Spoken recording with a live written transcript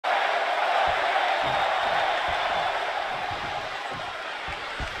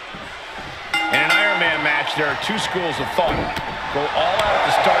In an Iron Man match, there are two schools of thought. Go all out at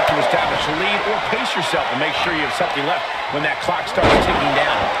the start to establish a lead, or pace yourself and make sure you have something left when that clock starts ticking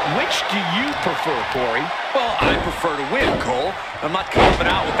down. Which do you prefer, Corey? Well, I prefer to win, Cole. I'm not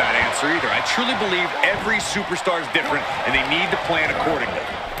copping out with that answer either. I truly believe every superstar is different, and they need to plan accordingly.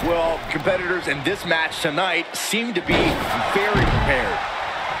 Well, competitors in this match tonight seem to be very prepared.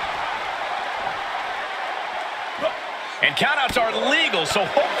 And countouts are legal, so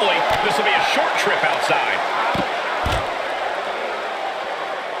hopefully this will be a short trip outside.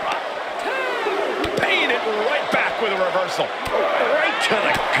 Paying it right back with a reversal. Right to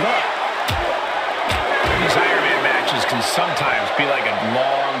the gut. These Iron Man matches can sometimes be like a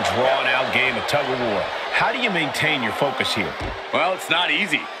long, drawn-out game of tug-of-war. How do you maintain your focus here? Well, it's not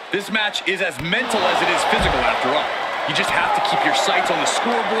easy. This match is as mental as it is physical after all. You just have to keep your sights on the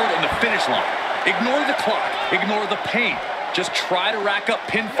scoreboard and the finish line. Ignore the clock. Ignore the pain. Just try to rack up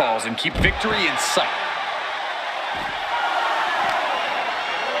pinfalls and keep victory in sight.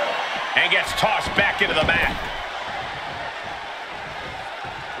 And gets tossed back into the mat.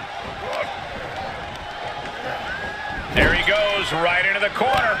 There he goes, right into the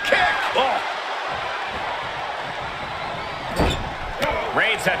corner. Kick! Oh.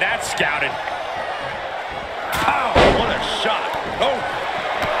 Reigns had that scouted. Oh, what a shot. Oh,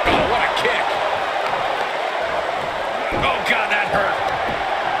 what a kick. Oh, God, that hurt.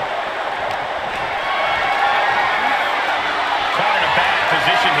 Caught in a bad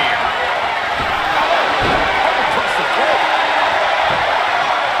position here. Across the throat.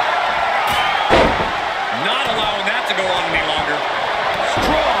 Not allowing that to go on any longer.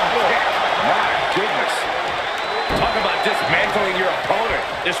 Strong kick. My goodness. Talk about dismantling your opponent.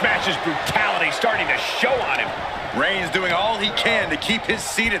 This match's brutality starting to show on him. Reigns doing all he can to keep his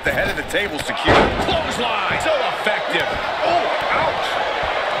seat at the head of the table secure. Clothesline. So effective. Oh, ouch.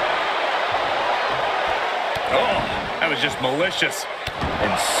 Oh, that was just malicious.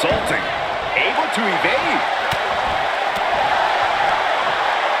 Insulting. Able to evade.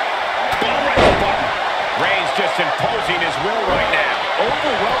 Right the button. Reigns just imposing his will right now.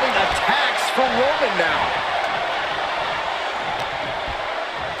 Overwhelming attacks from Roman now.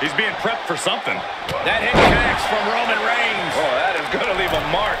 He's being prepped for something. That hit connects from Roman Reigns. Oh, that is going to leave a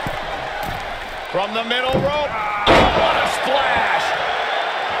mark. From the middle rope. Oh, what a splash.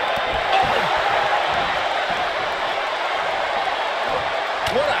 Oh.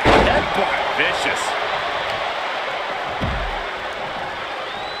 What a headbutt. Vicious.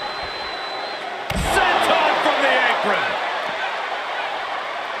 Senton from the apron.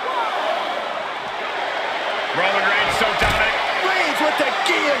 Roman Reigns so dominant. Reigns with the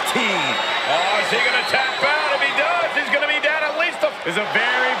guillotine. Oh, is he going to tap out? If he does, he's going to be down at least a... It's a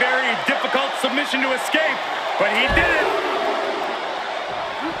very, very difficult submission to escape, but he did it.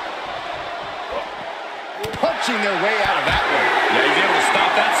 Punching their way out of that one. Yeah, he's able to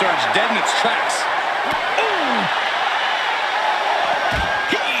stop that surge dead in its tracks. Ooh.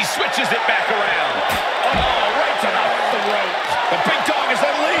 He switches it back around. Oh, right to the throat. The big dog is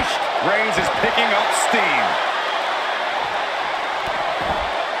unleashed. Reigns is picking up steam.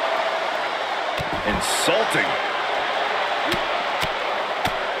 Insulting.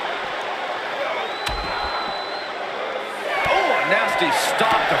 Oh, a nasty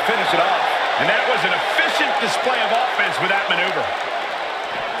stop to finish it off. And that was an efficient display of offense with that maneuver.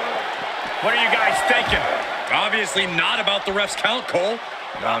 What are you guys thinking? Obviously not about the ref's count, Cole.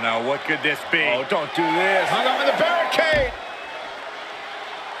 No, what could this be? Oh, don't do this. Hung up in the barricade.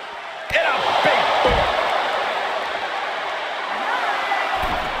 And a big boot.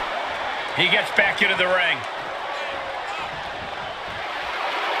 He gets back into the ring.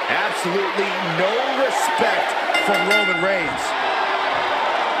 Absolutely no respect from Roman Reigns.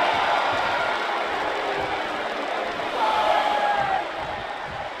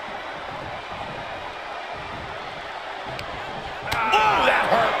 Oh, that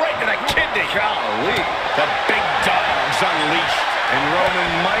hurt right to the kidney. Golly. The big dog's unleashed. And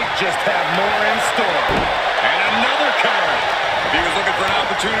Roman might just have more in store. And another counter. If he was looking for an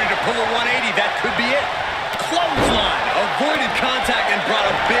opportunity to pull a 180, that could be it. Clothesline. Avoided contact and brought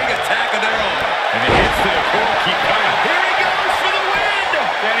a big attack of their own. And the hits to the core keep coming. Here he goes for the win.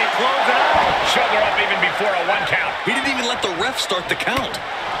 Then he closes it out. Shoulder up even before a 1 count. He didn't even let the ref start the count.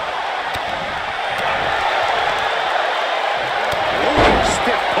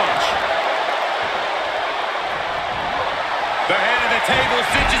 Stiff punch. The head of the table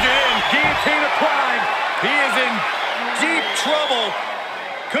cinches it in. Guillotine applied. He is in deep trouble.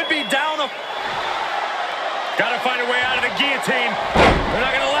 Could be down a... Got to find a way out of the guillotine. They're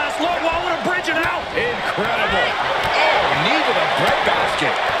not going to last long. Why would a bridge it out?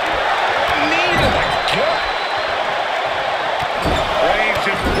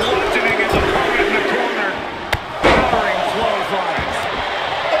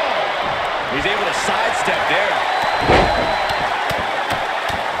 He's able to sidestep there.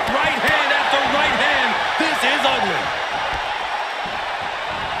 Right hand after right hand. This is ugly.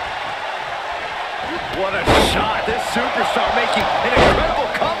 What a shot. This superstar making an incredible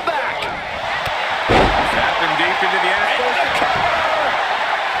comeback. Tapping deep into the ankle.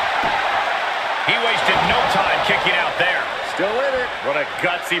 He wasted no time kicking out there. Still in it. What a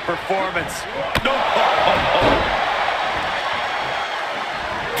gutsy performance. No.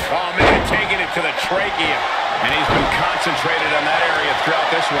 Oh, man, taking it to the trachea. And he's been concentrated on that area throughout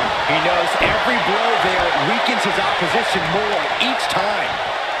this one. He knows every blow there weakens his opposition more each time.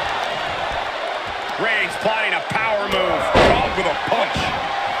 Reigns plotting a power move. Caught with a punch.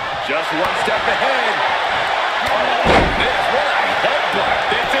 Just one step ahead. Oh, what a headbutt.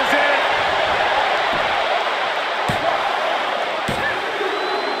 This is it.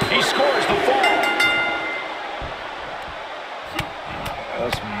 He scores the fall.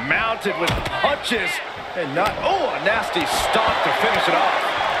 Just mounted with punches and not, oh, a nasty stop to finish it off.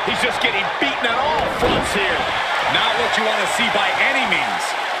 He's just getting beaten on all fronts here. Not what you want to see by any means.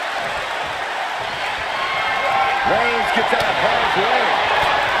 Reigns gets out of harm's way.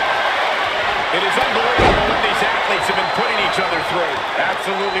 It is unbelievable what these athletes have been putting each other through.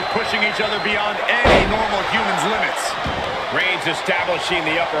 Absolutely pushing each other beyond any normal human's limits. Reigns establishing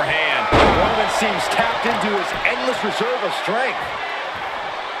the upper hand. Roman seems tapped into his endless reserve of strength.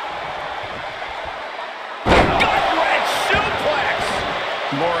 Gut-wrench suplex!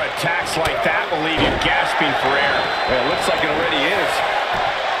 More attacks like that will leave you gasping for air. Well, it looks like it already is.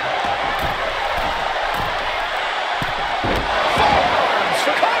 Forearms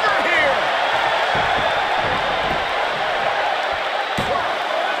for cover here!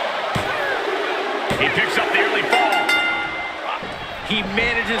 He picks up the early fall. He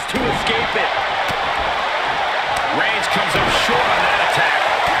manages to escape it. Reigns comes up short on that attack.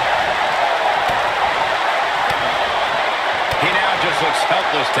 He now just looks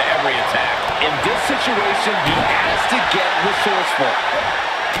helpless to every attack. In this situation, he has to get resourceful.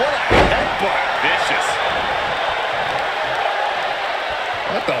 What a headbutt. Vicious.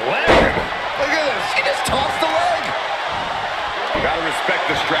 What the leg? Look at this. He just tossed the leg. You gotta respect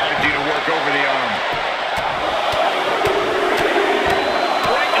the strategy to work over the arm.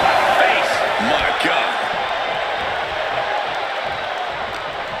 Right to the face. My God.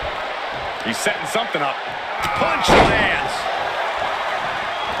 He's setting something up. Punch lands.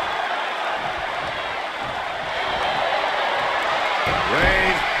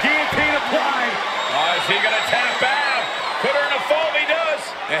 Reigns, guillotine applied. Oh, is he gonna tap out? Put her in a foam, he does.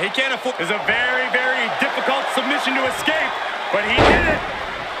 Yeah, he can't afford. It's a very, very difficult submission to escape, but he did it.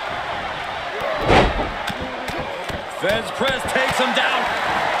 Feds press takes him down.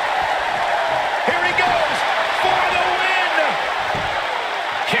 Here he goes for the win.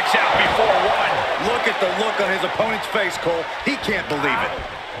 Kicks out before one. Look at the look on his opponent's face, Cole. He can't believe it.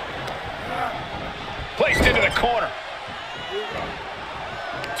 Placed into the corner.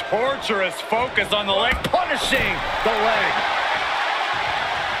 Torturous focus on the leg, Punishing the leg.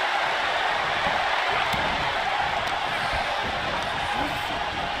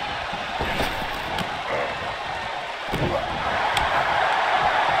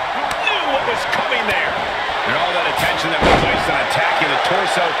 Knew what was coming there. And all that attention that was placed on attacking the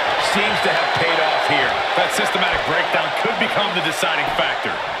torso seems to have paid off here. That systematic breakdown could become the deciding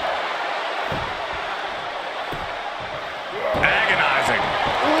factor. Agonizing.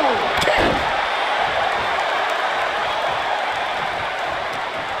 Ooh, kick.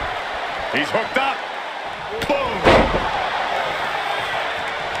 He's hooked up. Boom.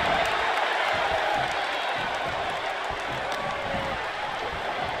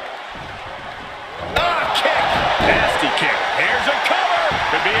 Kick. Nasty kick. Here's a cover.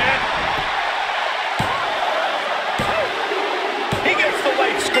 Could be it. He gets the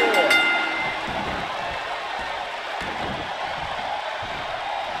late score.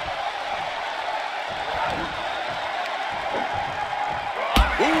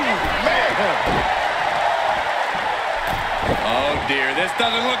 Oh dear, this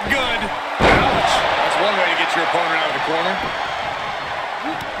doesn't look good. Ouch. That's one way to get your opponent out of the corner.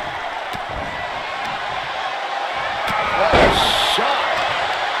 What a shot.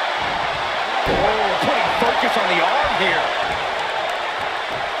 Oh, putting focus on the arm here.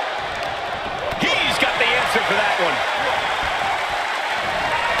 He's got the answer for that one.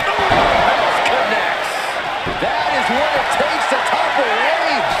 Connects. That is what it takes to topple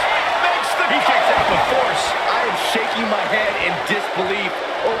Reigns. He kicks out with force. I am shaking my head in disbelief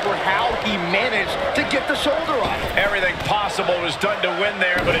over how he managed to get the shoulder off. Everything possible was done to win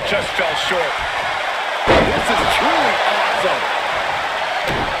there, but it just fell short. This is truly awesome.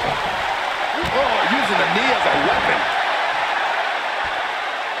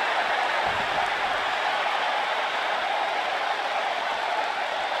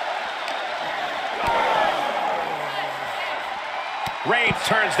 Reigns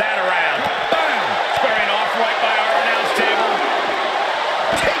turns that around. Boom! Squaring off right by our announce table.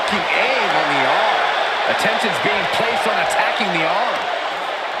 Taking aim on the arm. Attention's being placed on attacking the arm.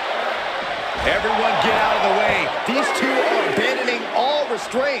 Everyone get out of the way. These two are abandoning all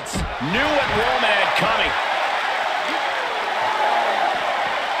restraints. Knew what Roman had coming.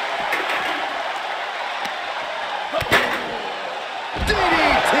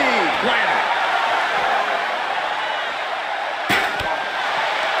 DDT! Landed.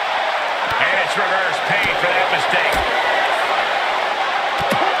 And it's reverse pain for that mistake.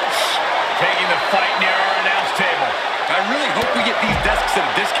 Taking the fight near our announce table. I really hope we get these desks at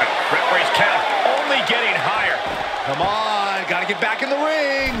a discount. Referee's count only getting higher. Come on, gotta get back in the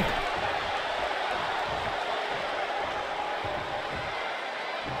ring.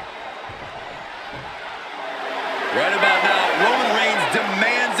 Right about now, Roman Reigns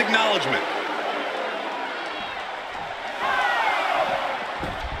demands acknowledgement.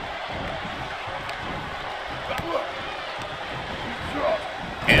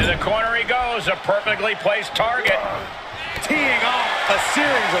 Into the corner he goes, a perfectly placed target. Teeing off a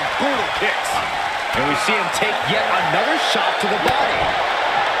series of brutal kicks. And we see him take yet another shot to the body.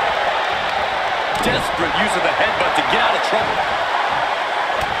 Desperate use of the headbutt to get out of trouble.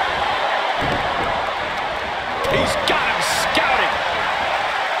 He's got him scouted.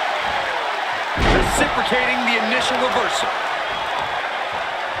 Reciprocating the initial reversal.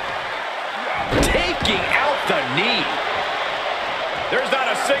 Taking out the knee. There's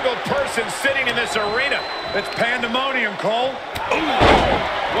not a single person sitting in this arena. It's pandemonium, Cole. Ooh,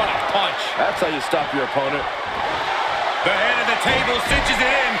 what a punch. That's how you stop your opponent. The head of the table cinches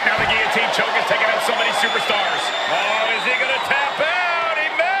it in. Now the guillotine choke is taking out so many superstars. Oh, is he going to tap out? He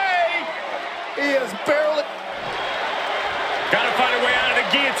may. He is barely... Got to find a way out of the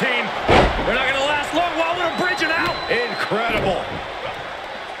guillotine. They're not going to last long while we're bridging out. Incredible.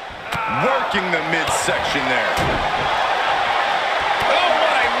 Working the midsection there. Oh,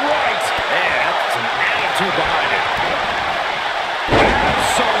 what a right. Man, that's some attitude behind it.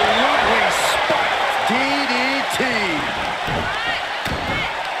 Absolutely spiked. DDT.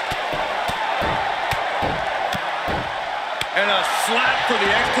 And a slap for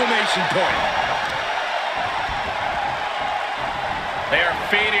the exclamation point. They are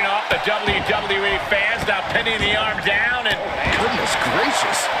feeding off the WWE fans, now pinning the arm down, and Goodness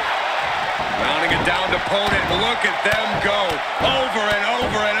gracious. Mounting a downed opponent. Look at them go. Over and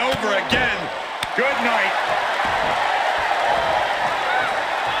over and over again. good night.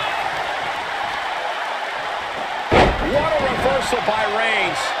 What a reversal by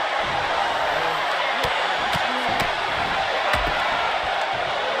Reigns.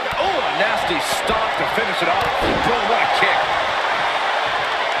 Oh, a nasty stop to finish it off. Boom, what a kick.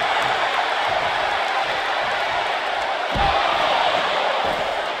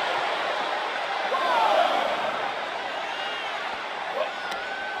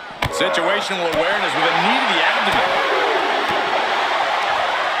 Situational awareness with a knee to the abdomen.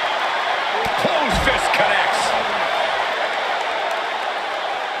 Closed fist connects.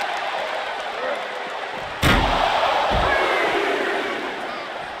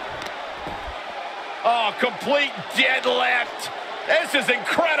 Oh, complete deadlift. This is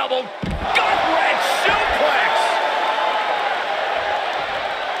incredible. Gut-wrench suplex.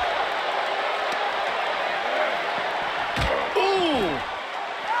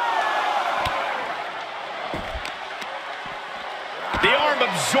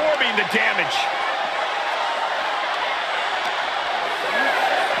 Absorbing the damage.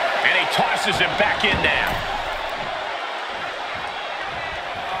 And he tosses him back in now.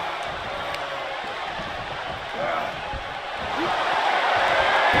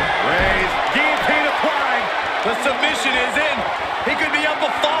 Reigns, guillotine applied. The submission is in. He could be up a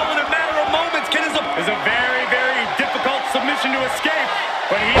fall in a matter of moments. It's a very, very difficult submission to escape,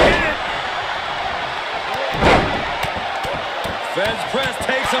 but he did it. Fence press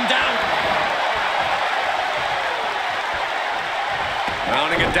takes him down.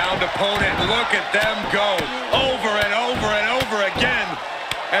 Mounting a downed opponent. Look at them go. Over and over and over again.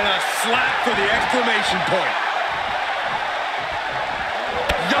 And a slap for the exclamation point.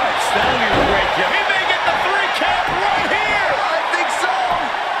 Yikes, that'll need a break, yeah. He may get the 3 count right here. I think so.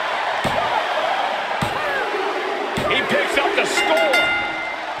 He picks up the score.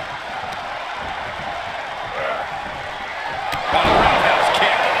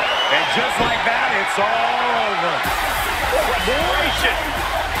 Just like that, it's all over. Celebration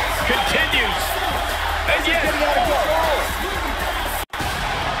continues. And yes,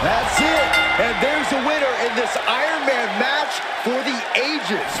 that's it. And there's the winner in this Iron Man match for the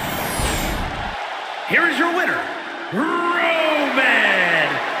ages. here is your winner, Roman.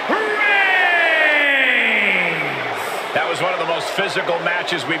 most physical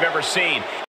matches we've ever seen.